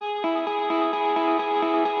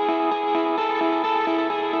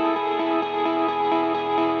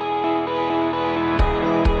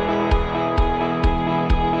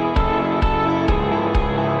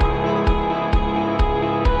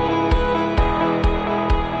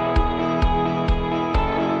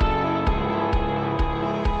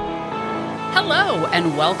Hello,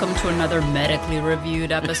 and welcome to another medically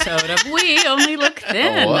reviewed episode of We Only Look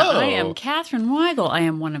Thin. Whoa. I am Katherine Weigel. I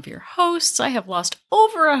am one of your hosts. I have lost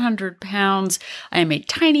over 100 pounds. I am a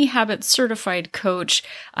Tiny Habits certified coach.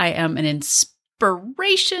 I am an inspiration.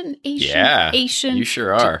 You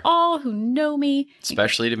sure are. To all who know me.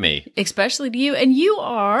 Especially to me. Especially to you. And you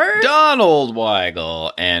are... Donald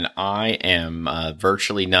Weigel. And I am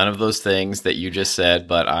virtually none of those things that you just said,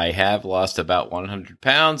 but I have lost about 100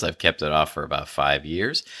 pounds. I've kept it off for about 5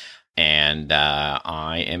 years. And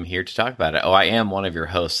I am here to talk about it. Oh, I am one of your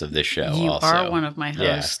hosts of this show You also. are one of my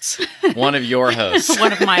hosts. Yeah. One of your hosts.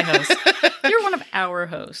 One of my hosts. You're one of our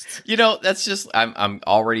hosts. You know, that's just, I'm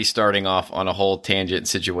already starting off on a whole tangent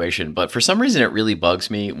situation, but for some reason it really bugs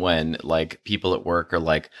me when, like, people at work are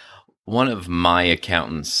like, one of my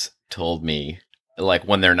accountants told me, like,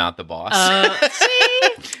 when they're not the boss. See?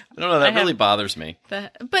 I don't know, that really bothers me.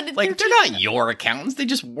 But Like, they're not your accountants. They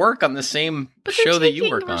just work on the same show that you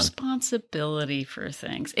work on. Responsibility for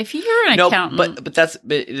things. If you're an accountant... but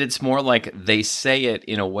it's more like they say it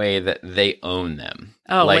in a way that they own them.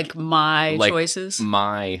 Oh, like my choices?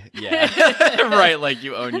 Yeah. Right, like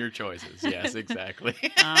you own your choices. Yes, exactly.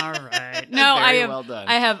 All right. No, well done.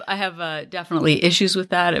 I have definitely issues with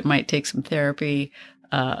that. It might take some therapy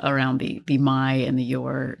around the my and the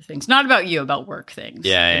your things. Not about you, about work things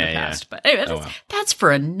in the past. But anyway, that's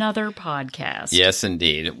for another podcast. Yes,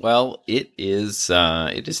 indeed. Well, it is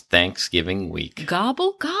Thanksgiving week.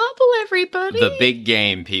 Gobble, gobble, everybody. The big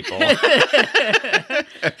game, people.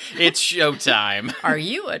 It's showtime. Are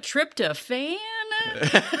you a tryptophan?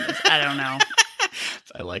 I don't know.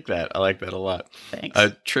 I like that. I like that a lot. Thanks. A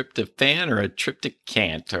tryptophan or a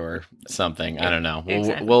trypticant or something. I don't know.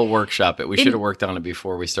 Exactly. We'll workshop it. We should have worked on it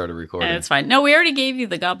before we started recording. It's fine. No, we already gave you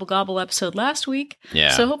the Gobble Gobble episode last week.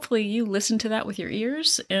 Yeah. So hopefully you listened to that with your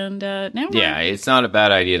ears. And now it's not a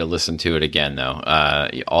bad idea to listen to it again, though.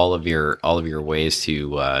 All of your ways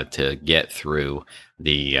to get through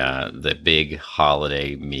the big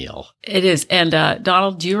holiday meal. It is. And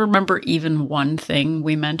Donald, do you remember even one thing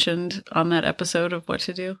we mentioned on that episode of what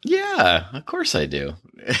to do? Yeah, of course I do.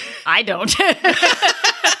 I don't.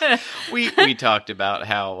 We talked about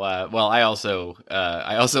how I also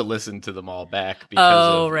listened to them all back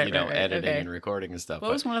because of editing and recording and stuff.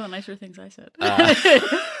 What was one of the nicer things I said?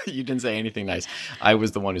 You didn't say anything nice. I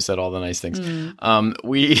was the one who said all the nice things.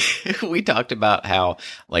 We talked about how,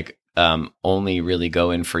 like, only really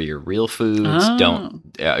go in for your real foods. Don't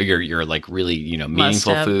your like really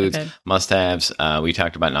meaningful foods, must-haves. We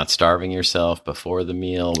talked about not starving yourself before the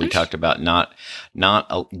meal. We talked about not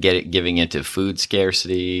giving into food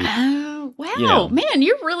scarcity. Wow, man,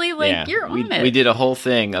 you're really you're on it. We did a whole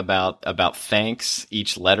thing about thanks,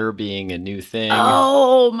 each letter being a new thing.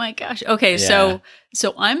 Oh my gosh. Okay, so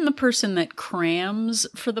I'm the person that crams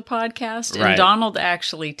for the podcast, and Donald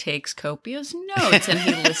actually takes copious notes, and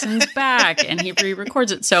he listens back, and he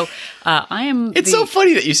re-records it. So I am. It's so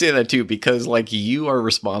funny that you say that too, because like you are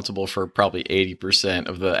responsible for probably 80%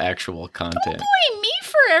 of the actual content. Don't blame me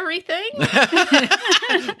for everything.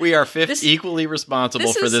 We are equally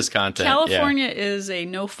responsible for this content. California is a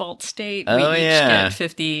no-fault state. We each get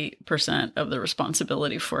 50% of the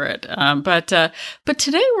responsibility for it. But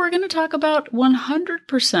today we're going to talk about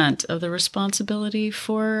 100% of the responsibility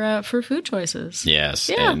for food choices. Yes,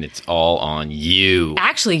 and it's all on you.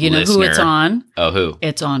 Actually, you listener. know who it's on? Oh, who?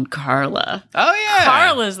 It's on Carla. Oh, yeah.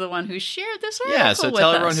 Carla is the one who shared this article Yeah, so with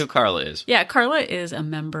tell us. everyone who Carla is. Yeah, Carla is a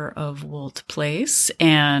member of Wolt Place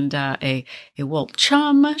and a Wolt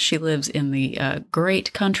chum. She lives in the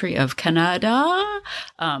great country of Canada.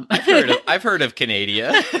 I've heard of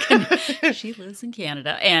Canada. She lives in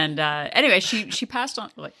Canada, and anyway, she passed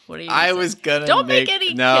on. What are you? I was gonna. Don't make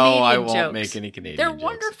any. No, Canadian I won't jokes. make any Canadian. They're jokes.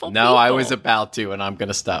 wonderful. No, people. I was about to, and I'm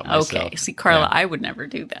gonna stop myself. Okay, see, Carla, I would never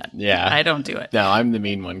do that. Yeah, I don't do it. No, I'm the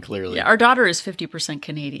mean one. Clearly, yeah. Our daughter is 50%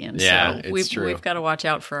 Canadian. Yeah, so it's true. We've got to watch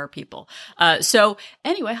out for our people. So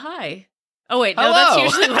anyway, hi. Oh, wait, no, Hello.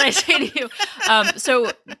 that's usually what I say to you.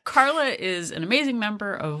 So Carla is an amazing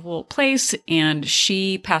member of Wolt Place, and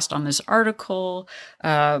she passed on this article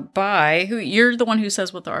by who? You're the one who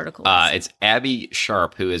says what the article is. It's Abby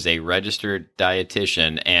Sharp, who is a registered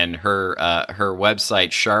dietitian, and her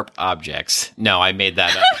website, Sharp Objects. No, I made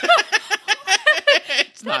that up.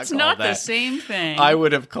 That's not the same thing. I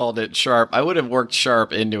would have called it Sharp. I would have worked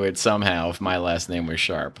Sharp into it somehow if my last name was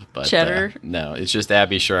Sharp. But Cheddar? No, it's just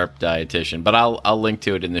Abby Sharp Dietitian. But I'll link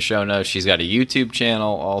to it in the show notes. She's got a YouTube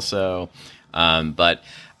channel also. But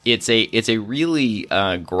it's a really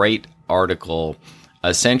great article,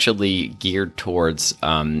 essentially geared towards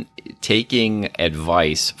taking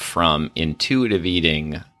advice from intuitive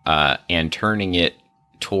eating and turning it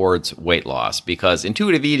towards weight loss, because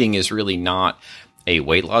intuitive eating is really not a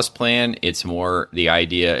weight loss plan. It's more the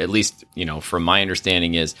idea, at least, from my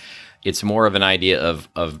understanding, is it's more of an idea of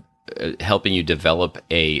helping you develop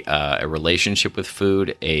a relationship with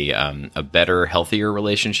food, a better, healthier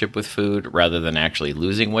relationship with food, rather than actually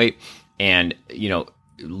losing weight. And,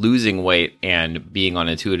 losing weight and being on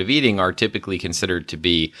intuitive eating are typically considered to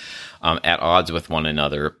be at odds with one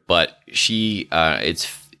another. But she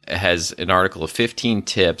has an article of 15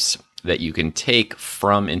 tips that you can take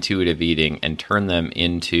from intuitive eating and turn them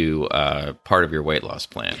into part of your weight loss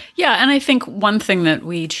plan. Yeah, and I think one thing that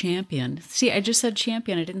we champion. See, I just said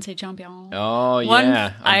champion. I didn't say champion. Oh,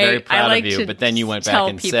 yeah. I'm very proud of you. But then you went back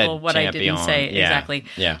and said tell people what champion. I didn't say. Yeah. Exactly.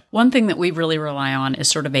 Yeah. One thing that we really rely on is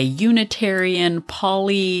sort of a Unitarian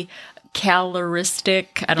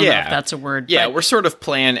polycaloristic. I don't know if that's a word. Yeah, we're sort of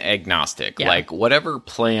plan agnostic. Yeah. Like, whatever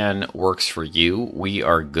plan works for you, we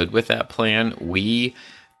are good with that plan.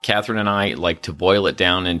 Catherine and I like to boil it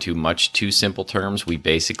down into much too simple terms. We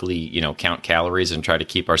basically, count calories and try to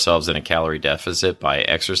keep ourselves in a calorie deficit by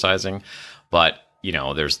exercising. But,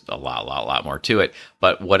 there's a lot more to it.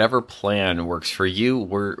 But whatever plan works for you,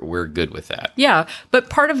 we're good with that. Yeah, but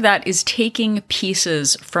part of that is taking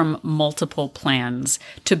pieces from multiple plans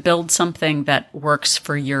to build something that works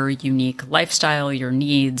for your unique lifestyle, your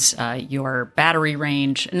needs, your battery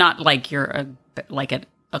range. Not like you're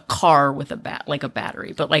a car with a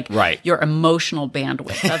battery, but your emotional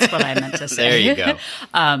bandwidth. That's what I meant to say. There you go.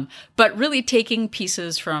 But really taking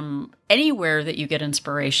pieces from anywhere that you get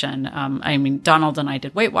inspiration. Donald and I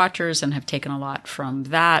did Weight Watchers and have taken a lot from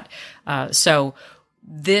that. So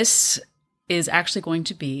this is actually going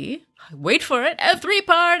to be, wait for it, a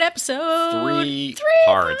 3-part episode. Three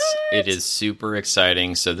parts. It is super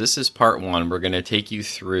exciting. So this is part 1. We're going to take you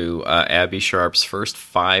through Abby Sharp's first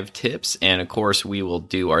 5 tips. And of course, we will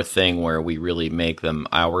do our thing where we really make them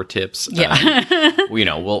our tips. Yeah.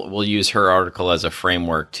 We'll use her article as a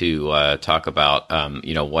framework to talk about,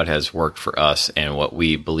 what has worked for us and what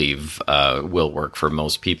we believe will work for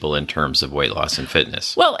most people in terms of weight loss and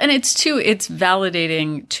fitness. Well, and it's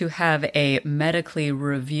validating to have a medically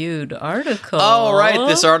reviewed article. Oh, right.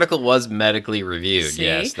 This article was medically reviewed. See?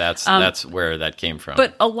 Yes, that's where that came from.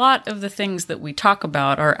 But a lot of the things that we talk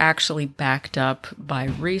about are actually backed up by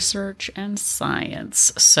research and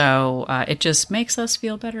science. So it just makes us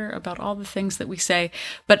feel better about all the things that we say.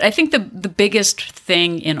 But I think the biggest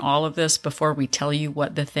thing in all of this, before we tell you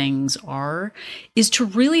what the things are, is to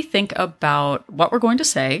really think about what we're going to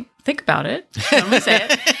say. Think about it. I'm going to say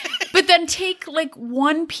it. But then take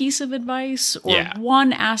one piece of advice or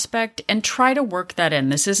one aspect and try to work that in.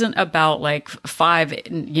 This isn't about 5,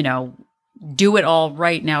 do it all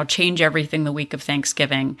right now, change everything the week of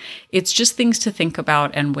Thanksgiving. It's just things to think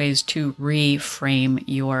about and ways to reframe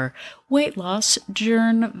your weight loss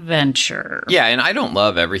journey venture. Yeah, and I don't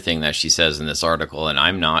love everything that she says in this article, and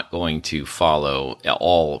I'm not going to follow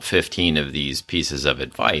all 15 of these pieces of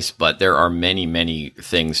advice, but there are many, many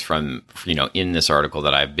things from, in this article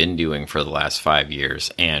that I've been doing for the last 5 years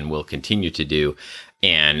and will continue to do.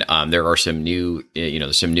 And there are some new,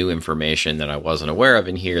 some new information that I wasn't aware of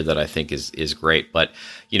in here that I think is great. But,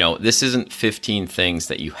 this isn't 15 things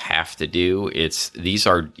that you have to do. These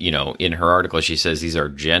are, in her article, she says these are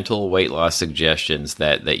gentle weight loss suggestions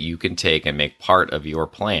that you can take and make part of your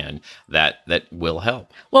plan that will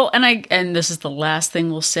help. Well, and this is the last thing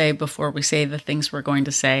we'll say before we say the things we're going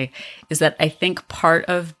to say, is that I think part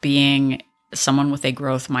of being someone with a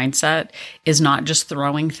growth mindset is not just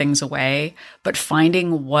throwing things away, but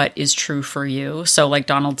finding what is true for you. So like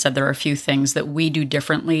Donald said, there are a few things that we do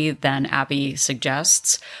differently than Abby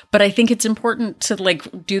suggests, but I think it's important to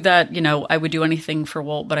do that. I would do anything for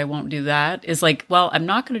Walt, but I won't do that. Is I'm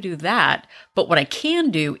not going to do that, but what I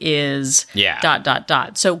can do is ...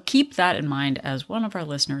 So keep that in mind as one of our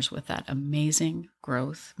listeners with that amazing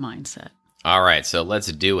growth mindset. All right, so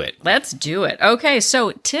let's do it. Let's do it. Okay,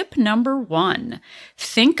 so tip number 1,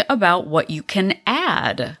 think about what you can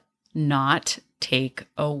add, not take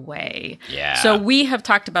away. Yeah. So we have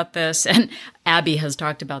talked about this, and Abby has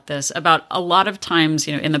talked about this, about a lot of times,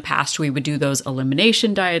 in the past, we would do those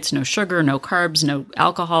elimination diets, no sugar, no carbs, no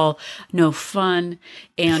alcohol, no fun.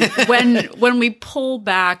 And when we pull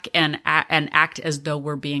back and act as though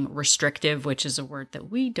we're being restrictive, which is a word that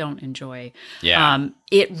we don't enjoy,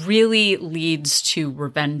 it really leads to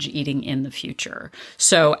revenge eating in the future.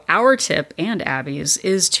 So our tip, and Abby's,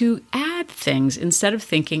 is to add add things instead of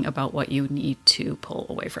thinking about what you need to pull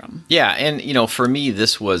away from. Yeah. And, for me,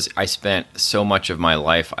 I spent so much of my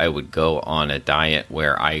life, I would go on a diet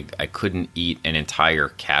where I couldn't eat an entire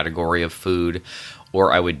category of food,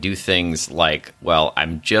 or I would do things like, well,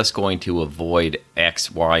 I'm just going to avoid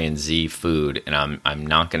X, Y, and Z food, and I'm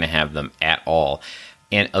not going to have them at all.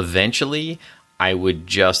 And eventually, I would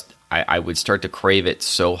start to crave it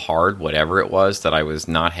so hard, whatever it was that I was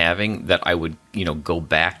not having, that I would, go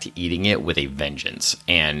back to eating it with a vengeance.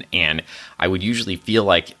 And I would usually feel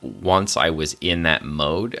like once I was in that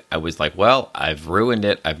mode, I was like, well, I've ruined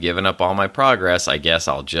it. I've given up all my progress. I guess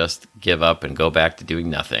I'll just give up and go back to doing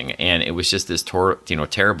nothing. And it was just this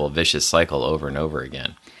terrible, vicious cycle over and over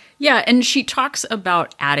again. Yeah, and she talks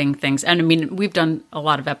about adding things. And I mean, we've done a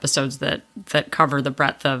lot of episodes that cover the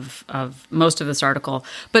breadth of most of this article.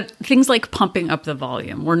 But things like pumping up the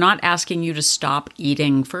volume. We're not asking you to stop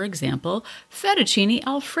eating, for example, fettuccine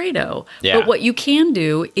Alfredo. Yeah. But what you can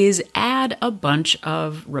do is add a bunch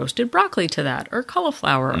of roasted broccoli to that, or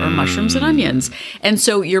cauliflower, or mushrooms and onions. And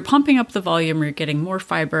so you're pumping up the volume, you're getting more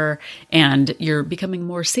fiber, and you're becoming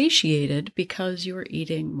more satiated because you're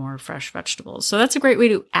eating more fresh vegetables. So that's a great way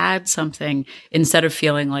to add something instead of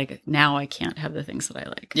feeling like now I can't have the things that I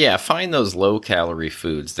like. Yeah, find those low calorie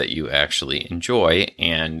foods that you actually enjoy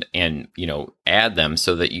and add them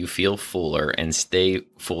so that you feel fuller and stay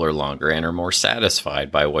fuller longer and are more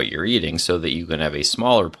satisfied by what you're eating, so that you can have a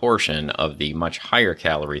smaller portion of the much higher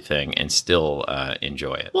calorie thing and still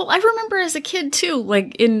enjoy it. Well, I remember as a kid too,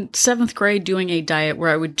 like in 7th grade, doing a diet where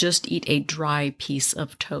I would just eat a dry piece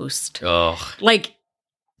of toast. Oh,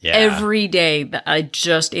 yeah. Every day that I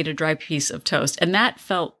just ate a dry piece of toast. And that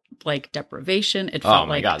felt like deprivation. It felt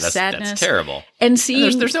like sadness. That's terrible. And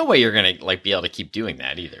seeing, there's no way you're going to be able to keep doing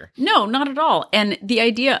that either. No, not at all. And the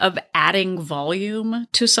idea of adding volume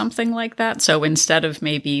to something like that. So instead of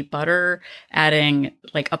maybe butter, adding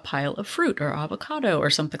like a pile of fruit or avocado or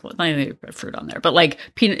something, not fruit on there, but like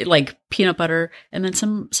peanut butter and then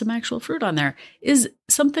some actual fruit on there is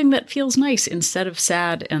something that feels nice instead of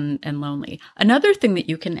sad and lonely. Another thing that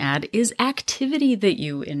you can add is activity that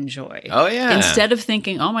you enjoy. Oh, yeah. Instead of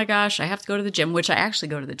thinking, oh my gosh, I have to go to the gym, which I actually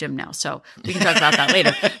go to the gym now. So we can talk about that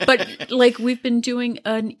later. But like we've been doing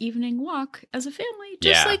an evening walk as a family,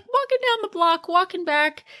 just like walking down the block, walking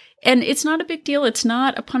back. And it's not a big deal. It's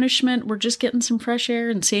not a punishment. We're just getting some fresh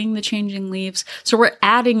air and seeing the changing leaves. So we're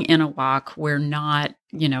adding in a walk. We're not,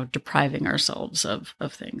 depriving ourselves of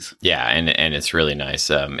things. Yeah. And it's really nice.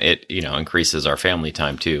 It, increases our family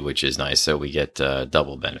time too, which is nice. So we get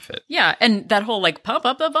double benefit. Yeah. And that whole pump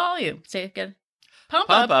up the volume. Say it again. Pump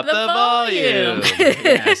up the volume.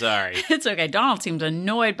 Yeah, sorry. It's okay. Donald seems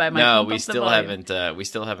annoyed by my No, we still haven't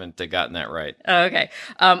gotten that right. Okay.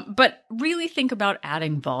 But really think about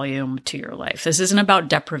adding volume to your life. This isn't about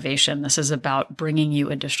deprivation. This is about bringing you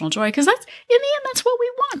additional joy, because that's, in the end, that's what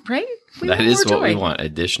we want, right? That is what we want,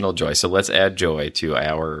 additional joy. So let's add joy to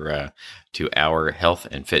our health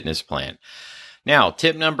and fitness plan. Now,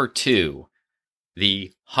 tip number 2,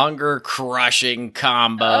 the hunger-crushing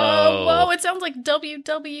combo. Oh, whoa, it sounds like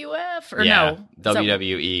WWF. Or no.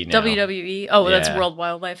 WWE now. WWE. Oh, that's World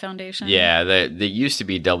Wildlife Foundation? Yeah, they used to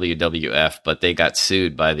be WWF, but they got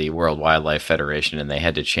sued by the World Wildlife Federation, and they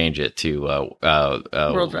had to change it to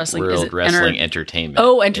World Wrestling Entertainment.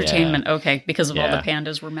 Oh, entertainment. Yeah. Okay, because of all the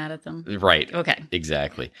pandas were mad at them. Right. Okay.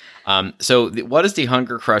 Exactly. So what is the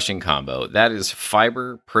hunger-crushing combo? That is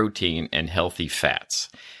fiber, protein, and healthy fats.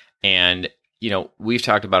 And we've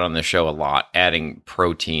talked about on the show a lot, adding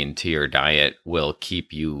protein to your diet will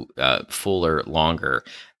keep you fuller longer.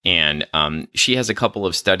 And she has a couple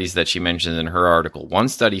of studies that she mentions in her article. One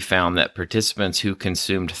study found that participants who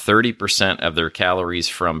consumed 30% of their calories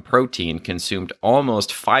from protein consumed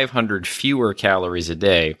almost 500 fewer calories a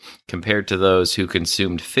day compared to those who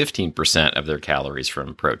consumed 15% of their calories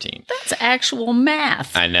from protein. That's actual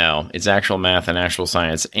math. I know. It's actual math and actual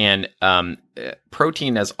science. And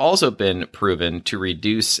protein has also been proven to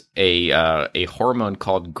reduce a hormone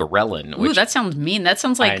called ghrelin. Ooh, that sounds mean. That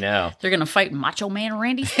sounds like I know. They're going to fight Macho Man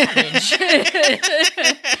Randy Savage.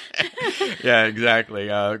 Yeah, exactly.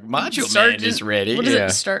 Macho Man is ready. What is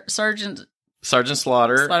it? Sergeant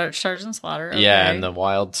Slaughter. Sergeant Slaughter. Okay. Yeah, and the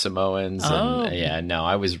Wild Samoans. Oh. And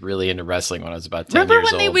I was really into wrestling when I was about 10 Remember years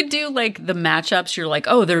when old. they would do like the matchups? You're like,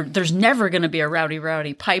 oh, there's never going to be a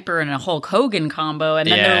Rowdy Piper and a Hulk Hogan combo. And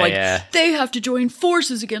then they're like, they have to join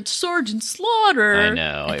forces against Sergeant Slaughter. I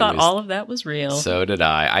know. I thought all of that was real. So did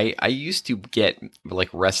I. I used to get like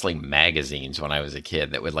wrestling magazines when I was a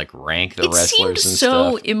kid that would like rank the wrestlers and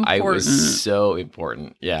stuff. It was so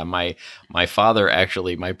important. Yeah, my father,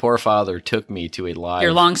 actually, my poor father took me to a live...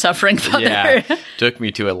 Your long-suffering father. Yeah, took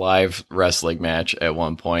me to a live wrestling match at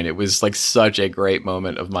one point. It was like such a great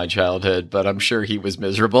moment of my childhood, but I'm sure he was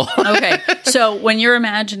miserable. Okay, so when you're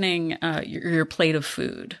imagining your plate of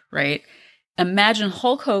food, right? Imagine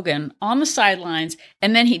Hulk Hogan on the sidelines,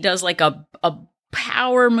 and then he does like a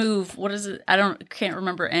power move. What is it? Can't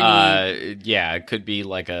remember any. Yeah, it could be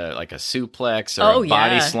like a suplex or a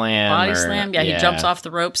body slam. Body slam. Yeah, he jumps off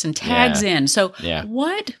the ropes and tags in. So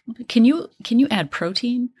what can you add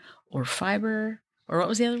protein or fiber or what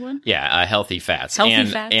was the other one? Yeah, healthy fats.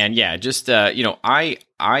 Fats. And yeah, just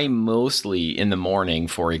I mostly in the morning,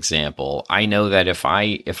 for example, I know that if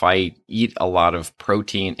I eat a lot of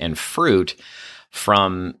protein and fruit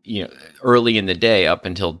from early in the day up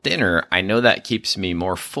until dinner, I know that keeps me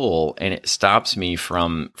more full and it stops me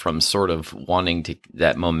from sort of wanting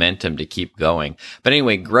that momentum to keep going. But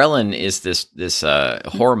anyway, ghrelin is this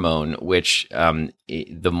hormone which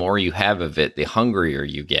the more you have of it, the hungrier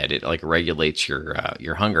you get. It like regulates your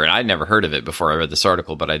hunger. And I'd never heard of it before I read this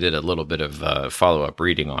article, but I did a little bit of follow-up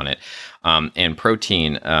reading on it. And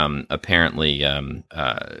protein apparently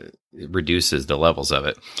reduces the levels of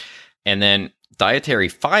it. And then dietary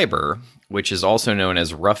fiber, which is also known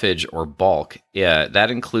as roughage or bulk, that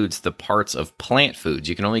includes the parts of plant foods.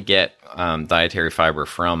 You can only get dietary fiber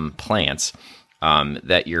from plants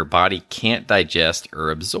that your body can't digest or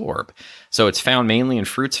absorb. So it's found mainly in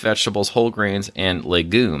fruits, vegetables, whole grains, and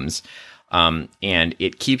legumes. And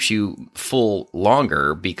it keeps you full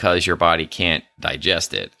longer because your body can't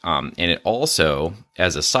digest it. And it also,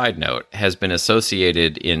 as a side note, has been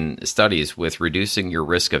associated in studies with reducing your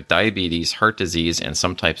risk of diabetes, heart disease, and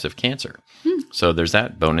some types of cancer. So there's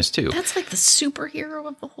that bonus too. That's like the superhero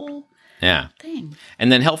of the whole thing.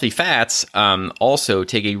 And then healthy fats also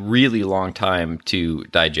take a really long time to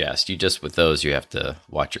digest. With those, you have to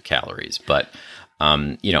watch your calories. But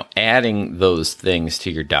adding those things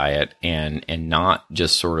to your diet and not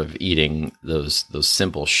just sort of eating those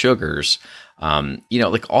simple sugars,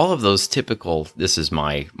 like all of those typical, this is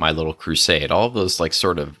my little crusade, all of those like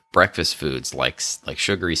sort of breakfast foods, like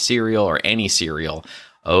sugary cereal or any cereal,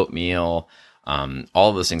 oatmeal, all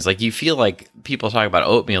of those things. Like you feel like people talk about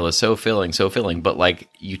oatmeal is so filling, but like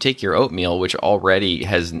you take your oatmeal, which already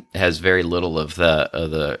has very little of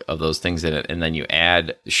those things in it, and then you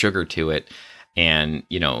add sugar to it. And,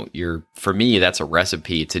 for me, that's a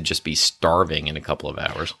recipe to just be starving in a couple of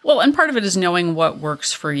hours. Well, and part of it is knowing what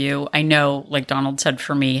works for you. I know, like Donald said,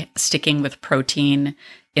 for me, sticking with protein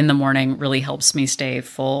in the morning really helps me stay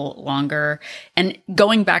full longer. And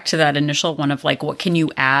going back to that initial one of like, what can you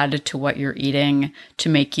add to what you're eating to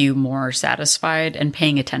make you more satisfied, and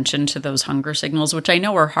paying attention to those hunger signals, which I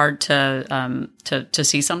know are hard to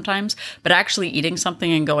see sometimes, but actually eating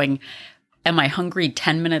something and going, am I hungry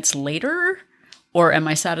 10 minutes later? Or am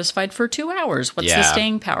I satisfied for 2 hours? What's the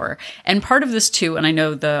staying power? And part of this too, and I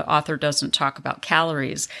know the author doesn't talk about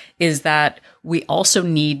calories, is that we also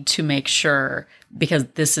need to make sure, because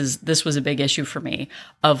this was a big issue for me,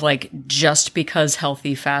 of like, just because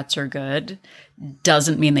healthy fats are good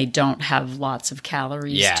doesn't mean they don't have lots of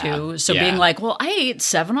calories too. So being like, well, I ate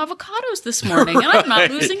 7 avocados this morning and I'm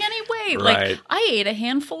not losing any weight. Like I ate a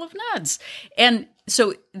handful of nuts. And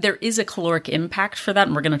so there is a caloric impact for that,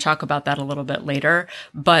 and we're going to talk about that a little bit later.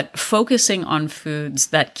 But focusing on foods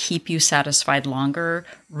that keep you satisfied longer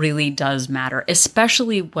really does matter,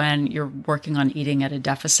 especially when you're working on eating at a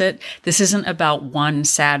deficit. This isn't about one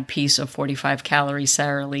sad piece of 45-calorie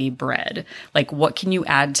Sara Lee bread. Like, what can you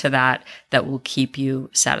add to that will keep you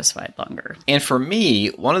satisfied longer? And for me,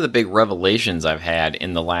 one of the big revelations I've had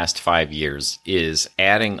in the last 5 years is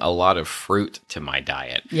adding a lot of fruit to my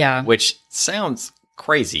diet. Yeah. Which sounds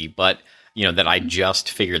crazy, but that I just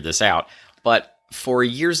figured this out. But for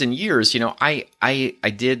years and years, I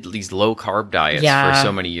did these low carb diets for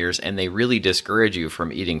so many years, and they really discourage you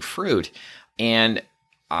from eating fruit. And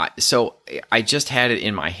so I just had it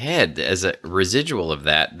in my head as a residual of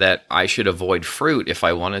that I should avoid fruit if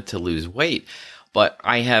I wanted to lose weight. But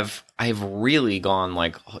I've really gone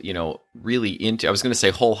really into, I was going to say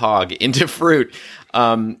whole hog into fruit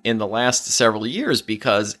in the last several years,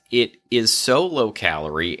 because it is so low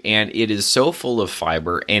calorie and it is so full of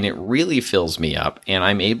fiber, and it really fills me up, and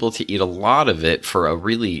I'm able to eat a lot of it for a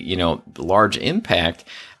really, large impact.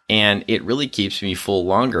 And it really keeps me full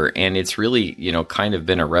longer. And it's really, kind of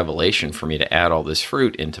been a revelation for me to add all this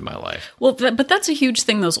fruit into my life. Well, but that's a huge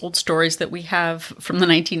thing, those old stories that we have from the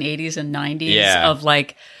 1980s and 90s of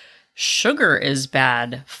like, sugar is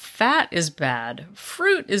bad, fat is bad,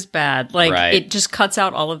 fruit is bad. Like, it just cuts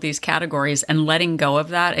out all of these categories, and letting go of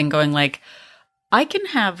that and going like, I can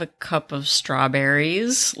have a cup of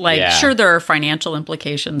strawberries. Sure, there are financial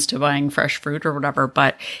implications to buying fresh fruit or whatever,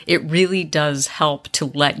 but it really does help to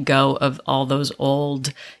let go of all those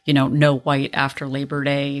old, no white after Labor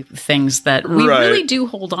Day things that we really do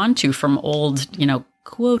hold on to from old,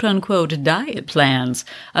 quote unquote diet plans.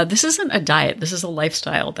 This isn't a diet. This is a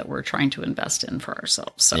lifestyle that we're trying to invest in for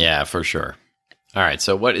ourselves. So. Yeah, for sure. All right.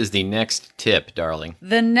 So what is the next tip, darling?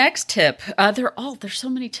 The next tip, there's so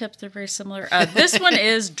many tips. They're very similar. This one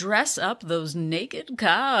is dress up those naked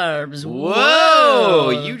carbs. Whoa.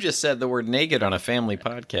 You just said the word naked on a family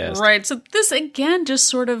podcast. Right. So this, again, just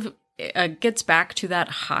sort of gets back to that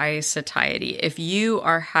high satiety. If you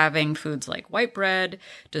are having foods like white bread,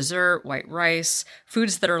 dessert, white rice,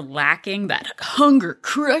 foods that are lacking that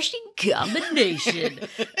hunger-crushing combination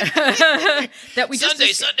that we Sunday.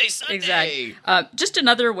 Exactly. Just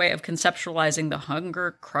another way of conceptualizing the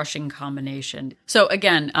hunger-crushing combination. So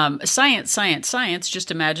again, science. Just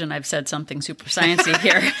imagine I've said something super sciencey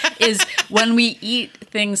here. Is when we eat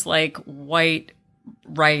things like white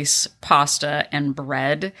rice, pasta, and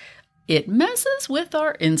bread, it messes with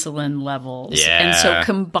our insulin levels. Yeah. And so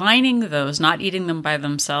combining those, not eating them by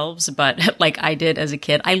themselves, but like I did as a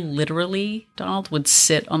kid, I literally, Donald, would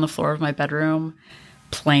sit on the floor of my bedroom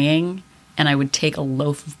playing, and I would take a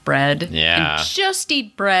loaf of bread and just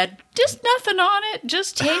eat bread. Just nothing on it.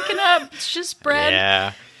 Just taking up. It's just bread.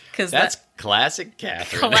 Yeah. That's classic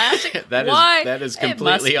Catherine. Classic. that is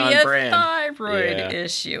completely on brand. It must be a thyroid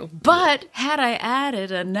issue. But had I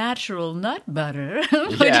added a natural nut butter,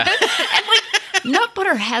 nut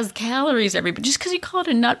butter has calories, just because you call it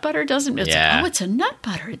a nut butter doesn't mean it's a nut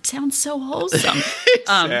butter. It sounds so wholesome.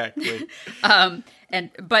 Exactly.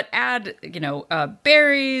 But add,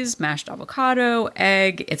 berries, mashed avocado,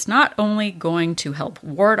 egg. It's not only going to help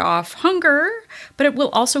ward off hunger, but it will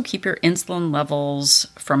also keep your insulin levels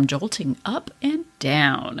from jolting up and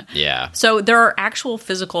down. Yeah. So there are actual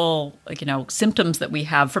physical, symptoms that we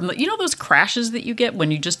have from those crashes that you get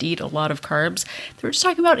when you just eat a lot of carbs. They're just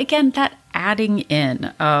talking about, again, that adding in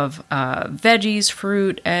of veggies,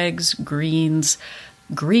 fruit, eggs, greens,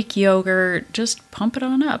 Greek yogurt, just pump it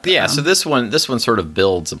on up. Yeah, so this one sort of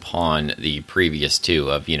builds upon the previous two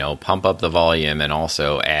of, pump up the volume and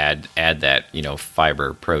also add that,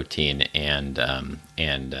 fiber, protein, and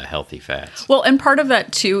healthy fats. Well, and part of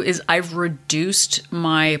that too is I've reduced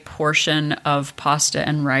my portion of pasta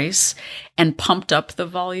and rice and pumped up the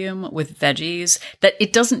volume with veggies, that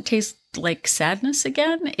it doesn't taste like sadness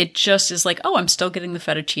again. It just is like, oh, I'm still getting the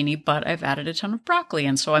fettuccine, but I've added a ton of broccoli.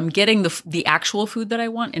 And so I'm getting the actual food that I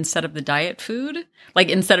want instead of the diet food. Like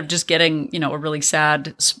instead of just getting, a really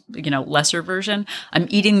sad, lesser version, I'm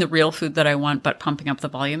eating the real food that I want, but pumping up the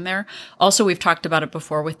volume there. Also, we've talked about it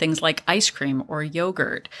before with things like ice cream or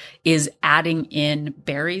yogurt, is adding in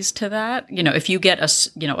berries to that. If you get a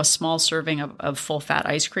small serving of full fat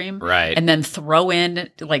ice cream, right, and then throw in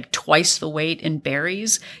like twice the weight in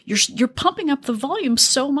berries, you're pumping up the volume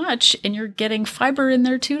so much, and you're getting fiber in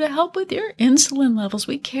there too to help with your insulin levels.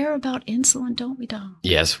 We care about insulin, don't we, Dom?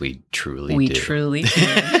 Yes, we truly do. We truly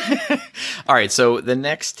do. All right, so the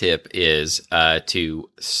next tip is to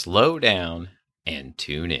slow down and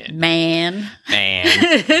tune in. Man.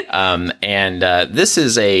 And this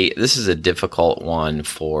is a difficult one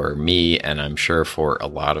for me, and I'm sure for a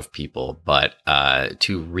lot of people, but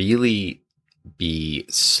to really be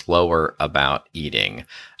slower about eating.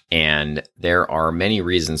 And there are many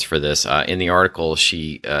reasons for this. In the article,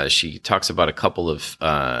 she talks about a couple of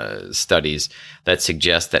studies that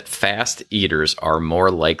suggest that fast eaters are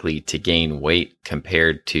more likely to gain weight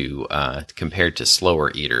compared to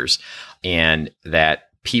slower eaters, and that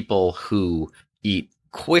people who eat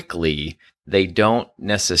quickly, they don't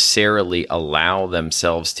necessarily allow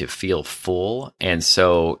themselves to feel full, and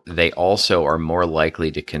so they also are more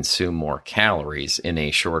likely to consume more calories in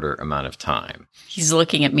a shorter amount of time. He's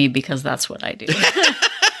looking at me because that's what I do.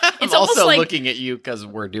 It's also looking at you because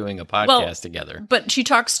we're doing a podcast together. But she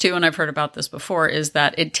talks too, and I've heard about this before, is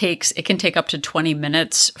that it can take up to 20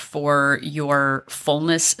 minutes for your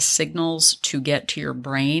fullness signals to get to your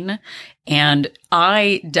brain. And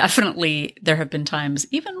there have been times,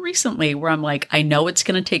 even recently, where I'm like, I know it's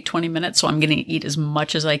going to take 20 minutes, so I'm going to eat as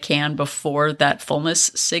much as I can before that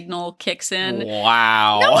fullness signal kicks in.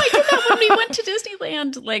 Wow. No, I did that when we went to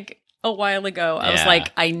Disneyland, a while ago. I was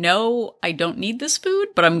like, I know I don't need this food,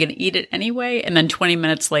 but I'm going to eat it anyway. And then 20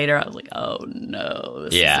 minutes later, I was like, oh no,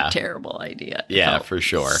 this is a terrible idea. Yeah, for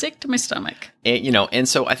sure. Sick to my stomach. And, and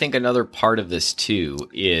so I think another part of this too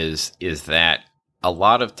is that a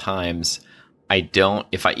lot of times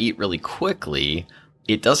if I eat really quickly,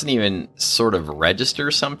 it doesn't even sort of register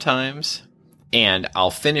sometimes. And I'll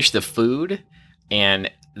finish the food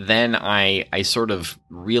And then I sort of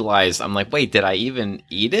realized, I'm like, wait, did I even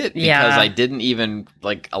eat it? Because I didn't even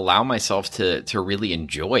like allow myself to really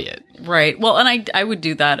enjoy it. Right. Well, and I would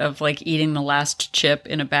do that of like eating the last chip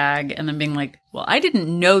in a bag and then being like, well, I didn't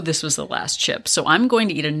know this was the last chip, so I'm going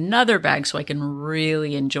to eat another bag so I can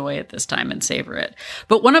really enjoy it this time and savor it.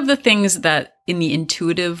 But one of the things that in the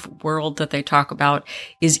intuitive world that they talk about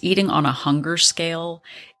is eating on a hunger scale.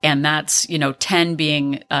 And that's, 10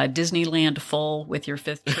 being Disneyland full with your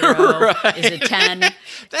fifth churro right. is a 10.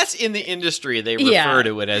 That's in the industry. They refer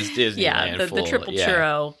to it as Disneyland full. The triple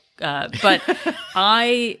churro. But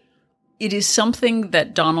it is something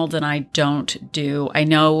that Donald and I don't do. I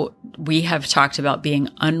know we have talked about being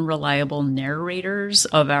unreliable narrators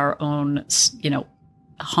of our own,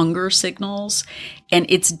 hunger signals. And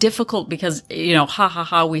it's difficult because,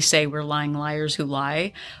 we say we're lying liars who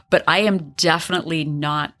lie, but I am definitely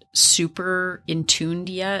not super in tuned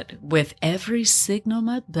yet with every signal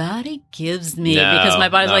my body gives me because my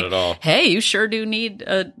body's like, hey, you sure do need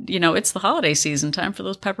it's the holiday season, time for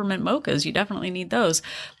those peppermint mochas. You definitely need those.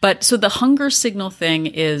 But so the hunger signal thing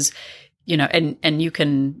is, and you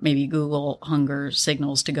can maybe Google hunger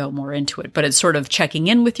signals to go more into it, but it's sort of checking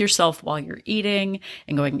in with yourself while you're eating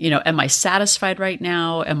and going, am I satisfied right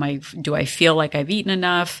now? Do I feel like I've eaten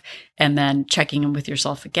enough? And then checking in with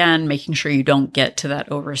yourself again, making sure you don't get to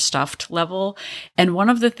that overstuffed level. And one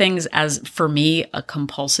of the things, as for me, a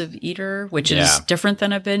compulsive eater, which is different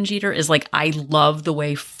than a binge eater, is like, I love the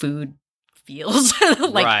way food feels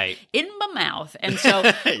in my mouth. And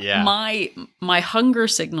so my hunger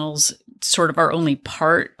signals sort of are only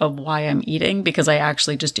part of why I'm eating, because I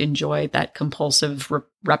actually just enjoy that compulsive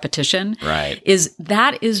repetition. Right.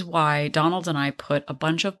 That is why Donald and I put a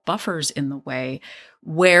bunch of buffers in the way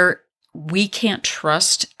where we can't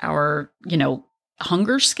trust our,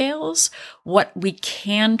 hunger scales. What we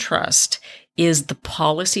can trust is the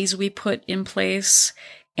policies we put in place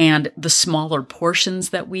and the smaller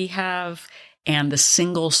portions that we have and the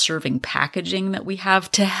single serving packaging that we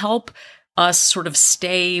have to help us sort of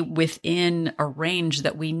stay within a range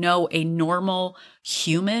that we know a normal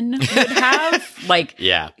human would have.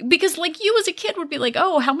 Because like you as a kid would be like,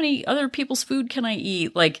 oh, how many other people's food can I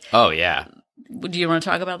eat? Like, oh yeah. Do you want to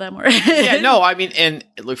talk about that more? And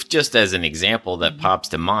look, just as an example that pops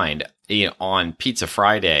to mind, on Pizza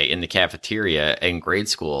Friday in the cafeteria in grade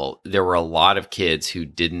school, there were a lot of kids who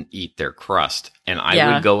didn't eat their crust. And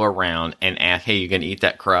I would go around and ask, hey, you going to eat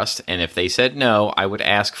that crust? And if they said no, I would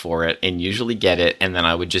ask for it and usually get it. And then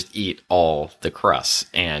I would just eat all the crusts.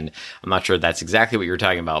 And I'm not sure that's exactly what you're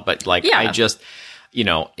talking about, but I just,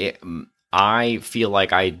 I feel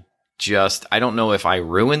like I don't know if I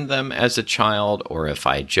ruined them as a child or if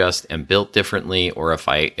I just am built differently or if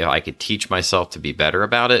I could teach myself to be better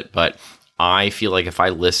about it. But I feel like if I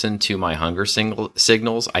listen to my hunger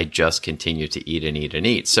signals, I just continue to eat and eat and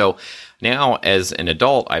eat. So now as an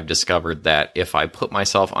adult, I've discovered that if I put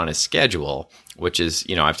myself on a schedule, which is,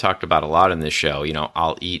 I've talked about a lot in this show,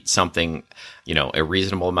 I'll eat something, a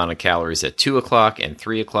reasonable amount of calories at 2 o'clock and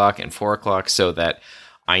 3 o'clock and 4 o'clock so that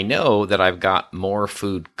I know that I've got more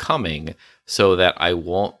food coming so that I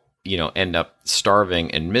won't, end up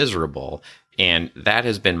starving and miserable. And that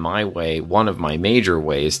has been my way, one of my major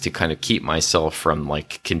ways to kind of keep myself from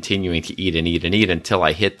like continuing to eat and eat and eat until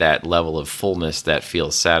I hit that level of fullness that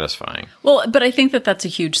feels satisfying. Well, but I think that that's a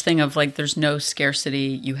huge thing of like, there's no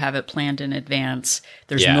scarcity. You have it planned in advance.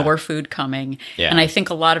 There's more food coming. Yeah. And I think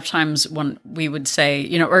a lot of times when we would say,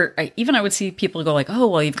 I would see people go like, oh,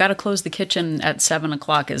 well, you've got to close the kitchen at 7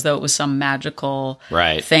 o'clock as though it was some magical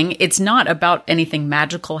thing. It's not about anything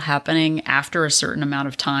magical happening after a certain amount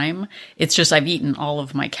of time. It's just I've eaten all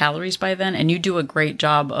of my calories by then, and you do a great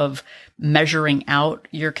job of measuring out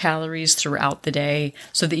your calories throughout the day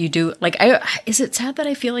so that you do is it sad that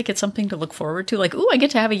I feel like it's something to look forward to? Like, ooh, I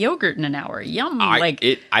get to have a yogurt in an hour. Yum.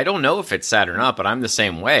 I don't know if it's sad or not, but I'm the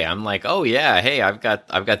same way. I'm like, oh yeah, hey, I've got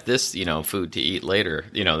this, food to eat later,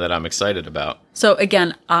 that I'm excited about. So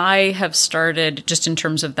again, I have started just in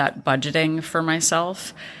terms of that budgeting for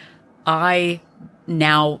myself. I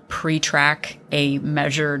now pre-track a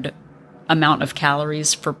measured amount of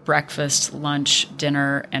calories for breakfast, lunch,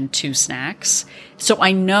 dinner, and 2 snacks. So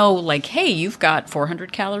I know like, hey, you've got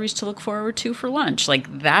 400 calories to look forward to for lunch.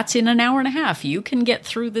 Like that's in an hour and a half. You can get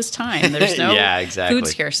through this time. There's no food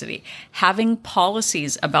scarcity. Having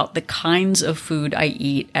policies about the kinds of food I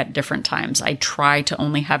eat at different times. I try to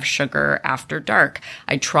only have sugar after dark.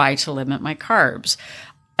 I try to limit my carbs.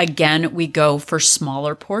 Again, we go for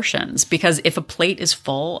smaller portions because if a plate is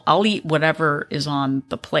full, I'll eat whatever is on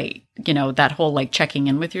the plate. That whole like checking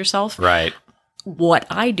in with yourself. Right. what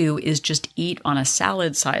I do is just eat on a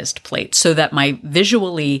salad-sized plate so that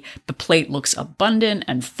visually the plate looks abundant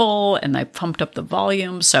and full, and I pumped up the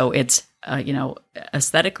volume so it's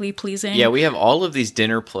aesthetically pleasing. Yeah, we have all of these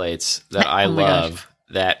dinner plates that I love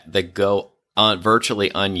that go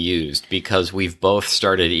virtually unused because we've both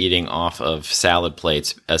started eating off of salad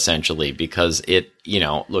plates essentially because it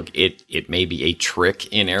may be a trick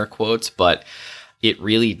in air quotes, but it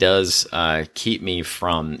really does keep me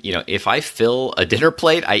from, if I fill a dinner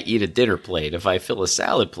plate, I eat a dinner plate. If I fill a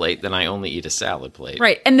salad plate, then I only eat a salad plate.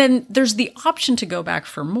 Right. And then there's the option to go back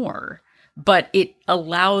for more, but it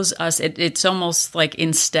allows us, it's almost like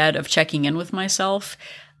instead of checking in with myself,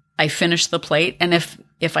 I finish the plate. And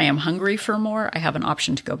if I am hungry for more, I have an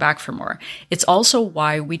option to go back for more. It's also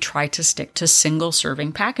why we try to stick to single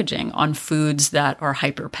serving packaging on foods that are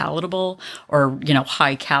hyper palatable or,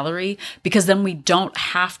 high calorie, because then we don't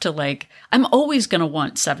have to I'm always going to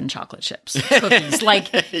want 7 chocolate chips cookies.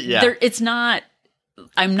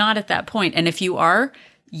 I'm not at that point. And if you are,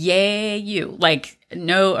 yay, you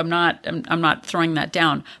no, I'm not throwing that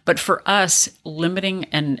down. But for us, limiting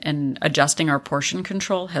and adjusting our portion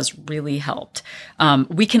control has really helped.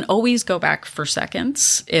 We can always go back for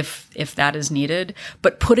seconds if that is needed,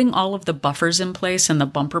 but putting all of the buffers in place and the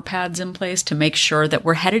bumper pads in place to make sure that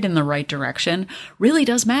we're headed in the right direction really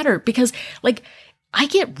does matter because I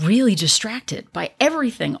get really distracted by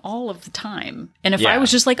everything all of the time. And if I was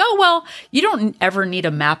just you don't ever need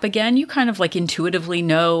a map again. You kind of intuitively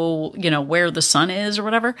know, where the sun is or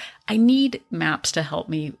whatever. I need maps to help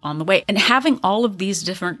me on the way. And having all of these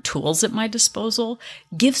different tools at my disposal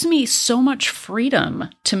gives me so much freedom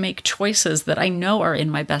to make choices that I know are in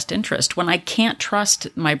my best interest when I can't trust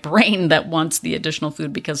my brain that wants the additional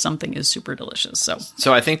food because something is super delicious.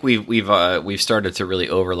 So I think we've started to really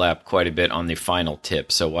overlap quite a bit on the final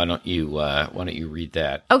tip. So why don't you read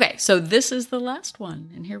that? Okay, so this is the last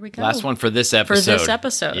one, and here we go. Last one for this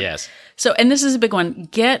episode. Yes. So, and this is a big one.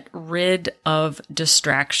 Get rid of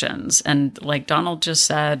distractions. And like Donald just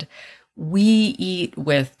said, we eat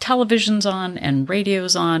with televisions on and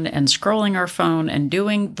radios on and scrolling our phone and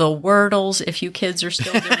doing the Wordles. If you kids are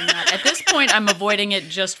still doing that, at this point, I'm avoiding it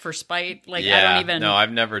just for spite. I don't even. No,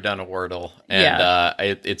 I've never done a Wordle, and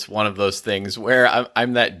it's one of those things where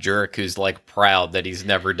I'm that jerk who's proud that he's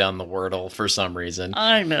never done the Wordle for some reason.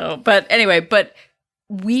 I know, but anyway,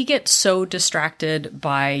 we get so distracted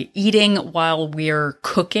by eating while we're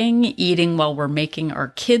cooking, eating while we're making our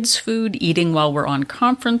kids' food, eating while we're on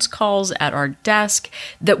conference calls at our desk,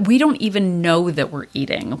 that we don't even know that we're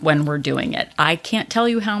eating when we're doing it. I can't tell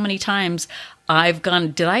you how many times I've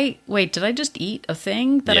gone, did I just eat a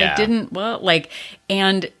thing that I didn't?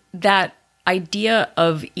 And that idea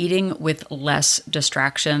of eating with less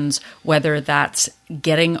distractions, whether that's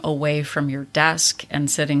getting away from your desk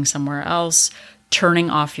and sitting somewhere else, turning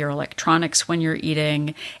off your electronics when you're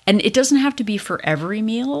eating. And it doesn't have to be for every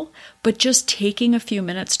meal, but just taking a few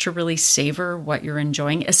minutes to really savor what you're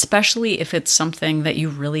enjoying, especially if it's something that you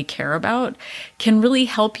really care about, can really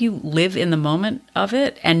help you live in the moment of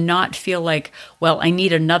it and not feel like, well, I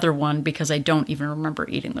need another one because I don't even remember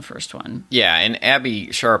eating the first one. Yeah, and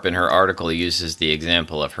Abby Sharp in her article uses the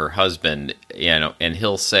example of her husband, and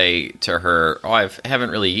he'll say to her, oh, I haven't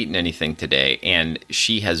really eaten anything today. And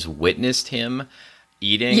she has witnessed him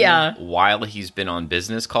eating while he's been on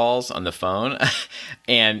business calls on the phone.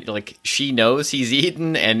 And she knows he's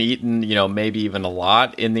eaten, maybe even a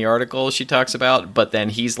lot in the article she talks about. But then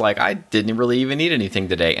he's like, I didn't really even eat anything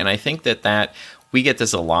today. And I think that we get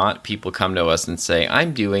this a lot. People come to us and say,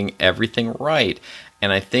 I'm doing everything right.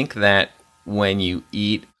 And I think that when you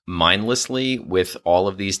eat mindlessly with all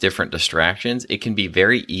of these different distractions, it can be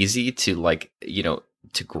very easy to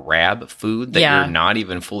to grab food that you're not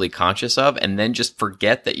even fully conscious of and then just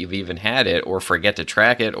forget that you've even had it or forget to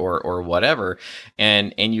track it or whatever.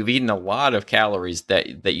 And you've eaten a lot of calories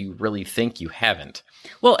that you really think you haven't.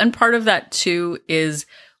 Well, and part of that too is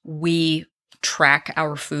we track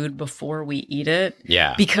our food before we eat it.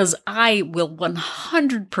 Yeah. Because I will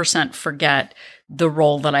 100% forget the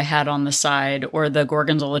roll that I had on the side or the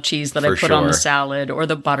gorgonzola cheese that I put on the salad or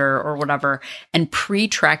the butter or whatever. And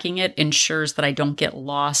pre-tracking it ensures that I don't get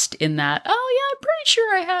lost in that, oh yeah, I'm pretty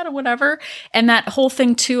sure I had or whatever. And that whole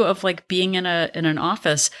thing too of being in an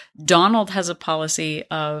office, Donald has a policy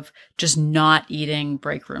of just not eating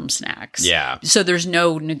break room snacks. Yeah. So there's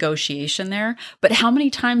no negotiation there. But how many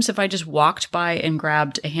times have I just walked by and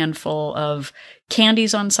grabbed a handful of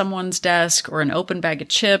candies on someone's desk or an open bag of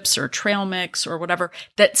chips or trail mix or whatever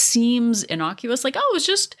that seems innocuous, it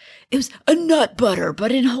was a nut butter,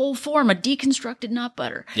 but in whole form, a deconstructed nut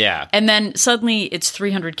butter. Yeah. And then suddenly it's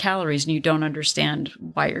 300 calories and you don't understand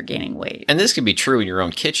understand why you're gaining weight. And this could be true in your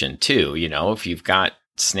own kitchen too. If you've got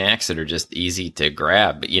snacks that are just easy to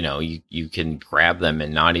grab, you can grab them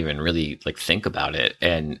and not even really like think about it.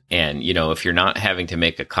 And if you're not having to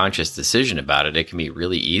make a conscious decision about it, it can be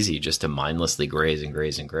really easy just to mindlessly graze and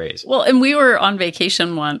graze and graze. Well, and we were on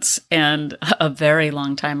vacation once, and a very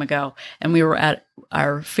long time ago, and we were at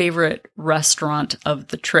our favorite restaurant of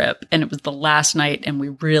the trip, and it was the last night, and we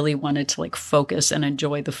really wanted to like focus and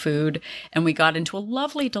enjoy the food, and we got into a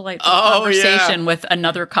lovely, delightful conversation with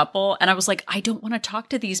another couple, and I was like, I don't want to talk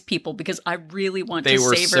to these people because I really want to savor.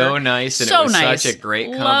 They were so nice, and it was such a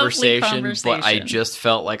great conversation, but I just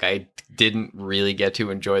felt like I didn't really get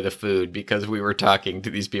to enjoy the food because we were talking to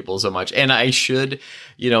these people so much. And I should,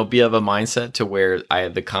 be of a mindset to where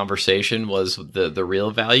the conversation was the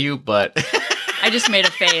real value, but I just made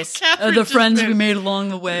a face. The friends we made along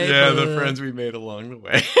the way. Yeah, the friends we made along the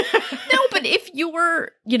way. No, but if you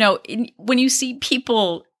were, when you see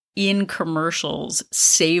people in commercials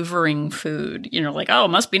savoring food, like, oh, it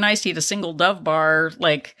must be nice to eat a single Dove bar,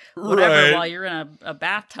 like whatever, while you're in a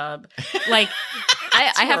bathtub. Like,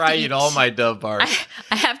 I have to eat all my Dove bars.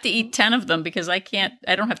 I have to eat 10 of them because I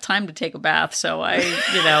don't have time to take a bath. So I,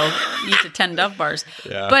 eat the 10 Dove bars.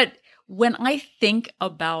 Yeah. But when I think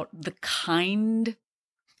about the kind...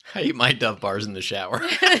 I eat my Dove bars in the shower.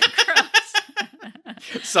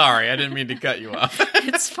 Sorry, I didn't mean to cut you off.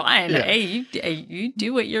 It's fine. Yeah. Hey, you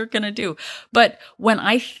do what you're going to do. But when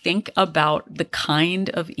I think about the kind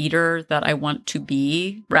of eater that I want to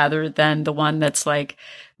be, rather than the one that's like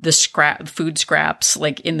the food scraps,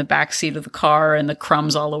 like in the backseat of the car and the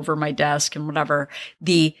crumbs all over my desk and whatever,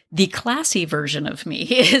 the classy version of me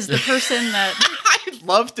is the person that... I'd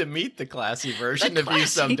love to meet the classy version of you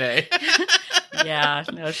someday. Yeah,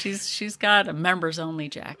 no, she's got a members only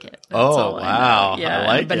jacket. That's wow. Yeah, I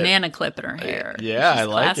like a banana clip in her hair. Yeah, I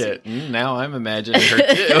like it. Now I'm imagining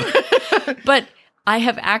her too. But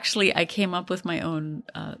I came up with my own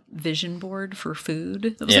vision board for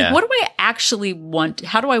food. I was like, what do I actually want?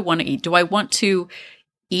 How do I want to eat? Do I want to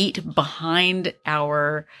eat behind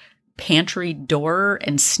our pantry door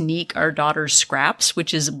and sneak our daughter's scraps,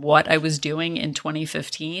 which is what I was doing in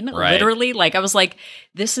 2015? Right. Literally, like I was like,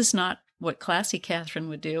 this is not what classy Catherine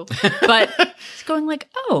would do. But it's going like,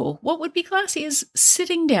 oh, what would be classy is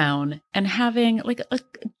sitting down and having like a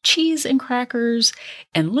cheese and crackers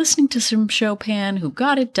and listening to some Chopin, Who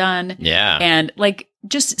Got It Done. Yeah. And like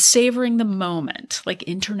just savoring the moment, like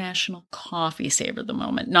international coffee savor the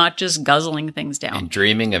moment, not just guzzling things down. And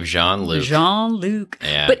dreaming of Jean-Luc. Jean-Luc.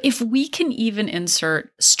 Yeah. But if we can even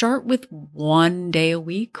start with one day a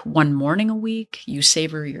week, one morning a week, you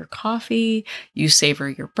savor your coffee, you savor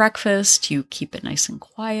your breakfast, you keep it nice and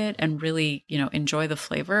quiet and really, enjoy the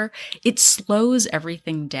flavor. It slows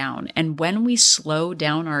everything down. And when we slow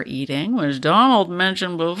down our eating, which Donald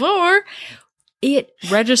mentioned before, it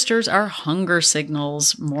registers our hunger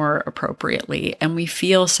signals more appropriately, and we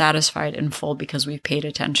feel satisfied and full because we've paid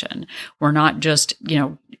attention. We're not just,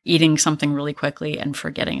 eating something really quickly and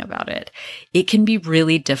forgetting about it. It can be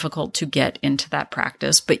really difficult to get into that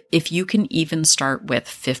practice, but if you can even start with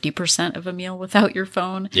 50% of a meal without your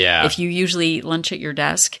phone, if you usually eat lunch at your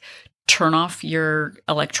desk, turn off your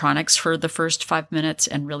electronics for the first 5 minutes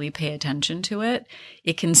and really pay attention to it,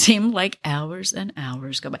 it can seem like hours and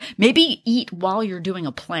hours go by. Maybe eat while you're doing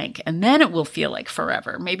a plank, and then it will feel like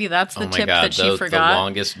forever. Maybe that's the tip that she forgot. The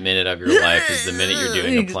longest minute of your life is the minute you're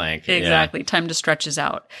doing a plank. Exactly. Yeah. Time to stretches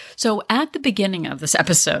out. So at the beginning of this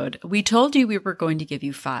episode, we told you we were going to give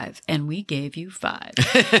you 5, and we gave you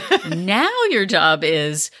 5. Now your job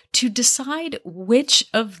is to decide which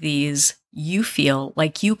of these you feel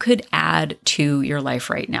like you could add to your life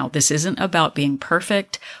right now. This isn't about being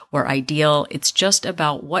perfect or ideal. It's just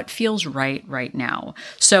about what feels right now.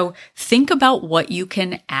 So think about what you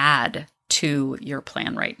can add to your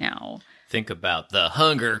plan right now. Think about the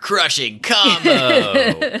hunger-crushing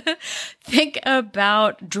combo. Think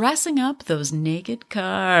about dressing up those naked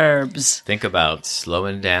carbs. Think about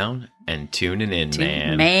slowing down and tuning in,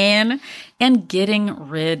 man. And getting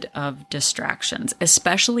rid of distractions,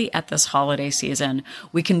 especially at this holiday season.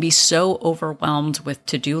 We can be so overwhelmed with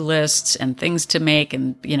to-do lists and things to make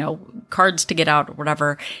and, cards to get out or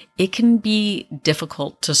whatever. It can be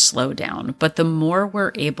difficult to slow down, but the more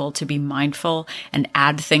we're able to be mindful and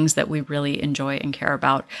add things that we really enjoy and care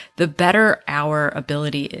about, the better our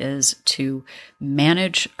ability is to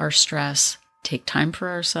manage our stress, take time for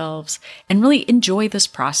ourselves, and really enjoy this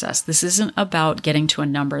process. This isn't about getting to a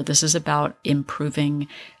number. This is about improving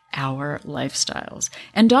our lifestyles.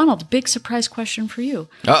 And Donald, big surprise question for you.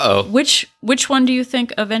 Uh-oh. Which one do you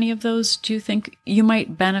think of any of those do you think you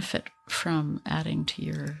might benefit from adding to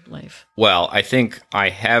your life? Well, I think I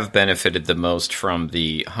have benefited the most from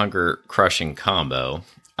the hunger crushing combo.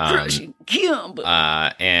 Or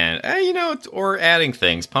adding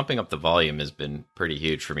things. Pumping up the volume has been pretty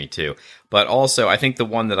huge for me too. But also, I think the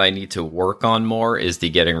one that I need to work on more is the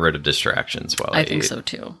getting rid of distractions while I think eat. So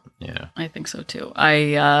too. Yeah, I think so too.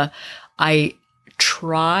 I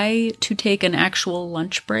try to take an actual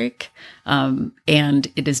lunch break, and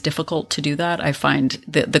it is difficult to do that. I find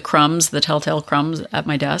the crumbs, the telltale crumbs at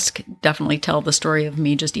my desk, definitely tell the story of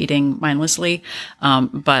me just eating mindlessly.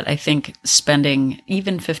 But I think spending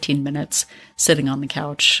even 15 minutes sitting on the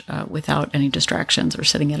couch without any distractions or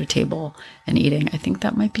sitting at a table and eating, I think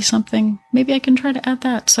that might be something. Maybe I can try to add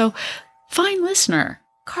that. So, fine listener,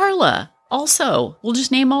 Carla, also, we'll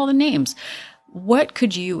just name all the names. What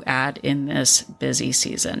could you add in this busy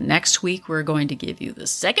season? Next week, we're going to give you the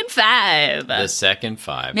second 5. The second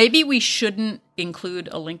 5. Maybe we shouldn't include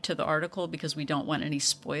a link to the article because we don't want any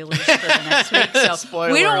spoilers for the next week. So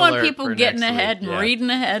we don't want people getting ahead and reading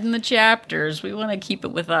ahead in the chapters. We want to keep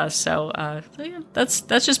it with us. So yeah, that's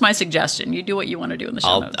just my suggestion. You do what you want to do in the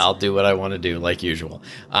show notes. I'll do what I want to do, like usual.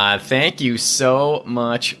 Thank you so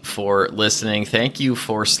much for listening. Thank you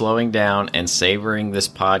for slowing down and savoring this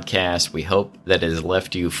podcast. We hope that it has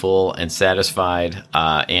left you full and satisfied.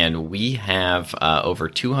 And we have over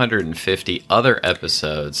 250 other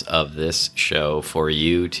episodes of this show for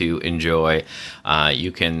you to enjoy.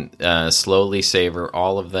 You can slowly savor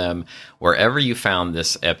all of them wherever you found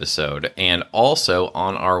this episode, and also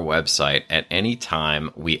on our website at any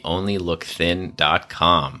time,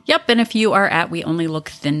 weonlylookthin.com. Yep, and if you are at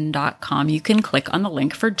weonlylookthin.com, you can click on the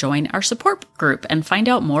link for Join Our Support Group and find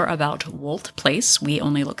out more about Wolt Place, We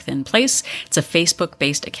Only Look Thin Place. It's a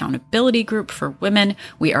Facebook-based accountability group for women.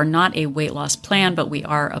 We are not a weight loss plan, but we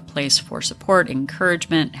are a place for support,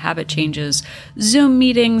 encouragement, habit changes, Zoom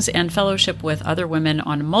meetings, and fellowship with other women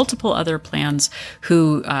on multiple other plans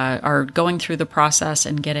who are going through the process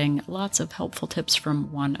and getting lots of helpful tips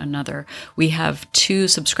from one another. We have 2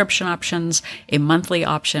 subscription options, a monthly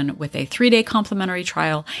option with a 3-day complimentary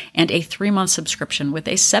trial and a 3-month subscription with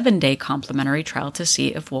a 7-day complimentary trial to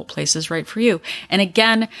see if Wolt Place is right for you. And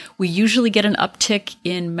again, we usually get an uptick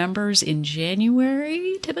in members in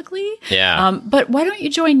January, typically. Yeah. But why don't you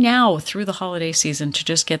join now through the holiday season to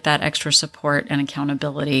just get that extra support and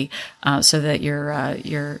accountability so that you're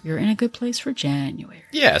in a good place for January.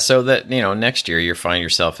 Yeah, so that, next year you find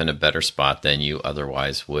yourself in a better spot than you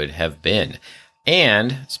otherwise would have been.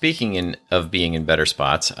 And speaking of being in better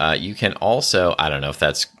spots, you can also, I don't know if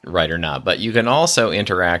that's right or not, but you can also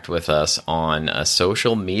interact with us on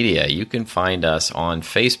social media. You can find us on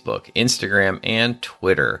Facebook, Instagram, and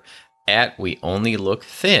Twitter at We Only Look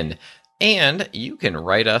Thin. And you can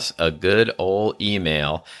write us a good old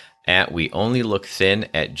email at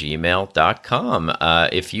weonlylookthin@gmail.com.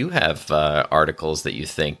 If you have articles that you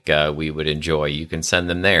think we would enjoy, you can send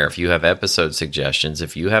them there. If you have episode suggestions,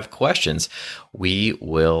 if you have questions, we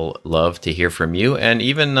will love to hear from you. And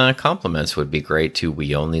even compliments would be great to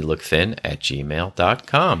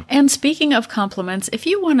weonlylookthin@gmail.com. And speaking of compliments, if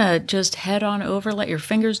you want to just head on over, let your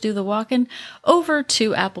fingers do the walking, over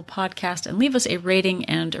to Apple Podcast and leave us a rating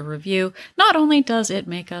and a review. Not only does it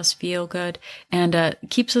make us feel good and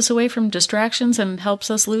keeps us away from distractions and helps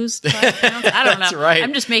us lose 5 pounds. I don't know. That's right.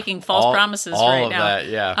 I'm just making false promises all right of now. That,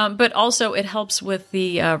 yeah. But also it helps with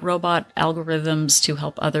the robot algorithms to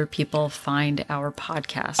help other people find our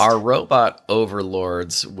podcast. Our robot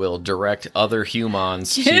overlords will direct other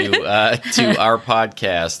humans to our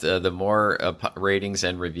podcast. The more ratings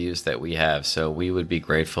and reviews that we have, so we would be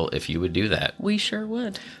grateful if you would do that. We sure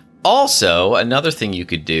would. Also, another thing you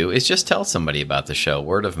could do is just tell somebody about the show.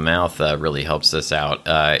 Word of mouth really helps us out.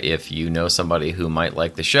 If you know somebody who might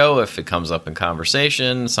like the show, if it comes up in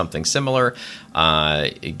conversation, something similar,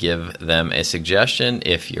 give them a suggestion.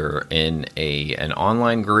 If you're in an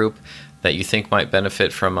online group that you think might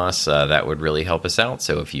benefit from us, that would really help us out.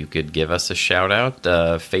 So if you could give us a shout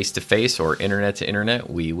out face-to-face or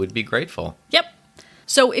internet-to-internet, we would be grateful. Yep.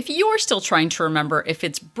 So if you're still trying to remember if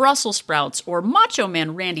it's Brussels sprouts or Macho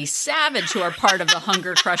Man Randy Savage who are part of the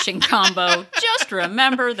hunger-crushing combo, just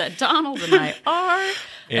remember that Donald and I are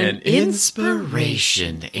an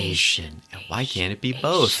inspiration. Why can't it be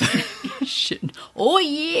both? Oh,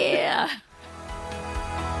 yeah.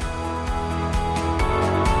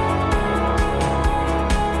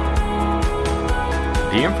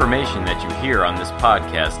 The information that you hear on this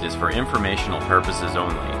podcast is for informational purposes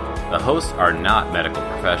only. The hosts are not medical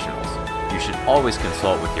professionals. You should always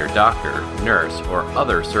consult with your doctor, nurse, or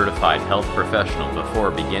other certified health professional before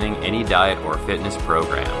beginning any diet or fitness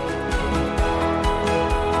program.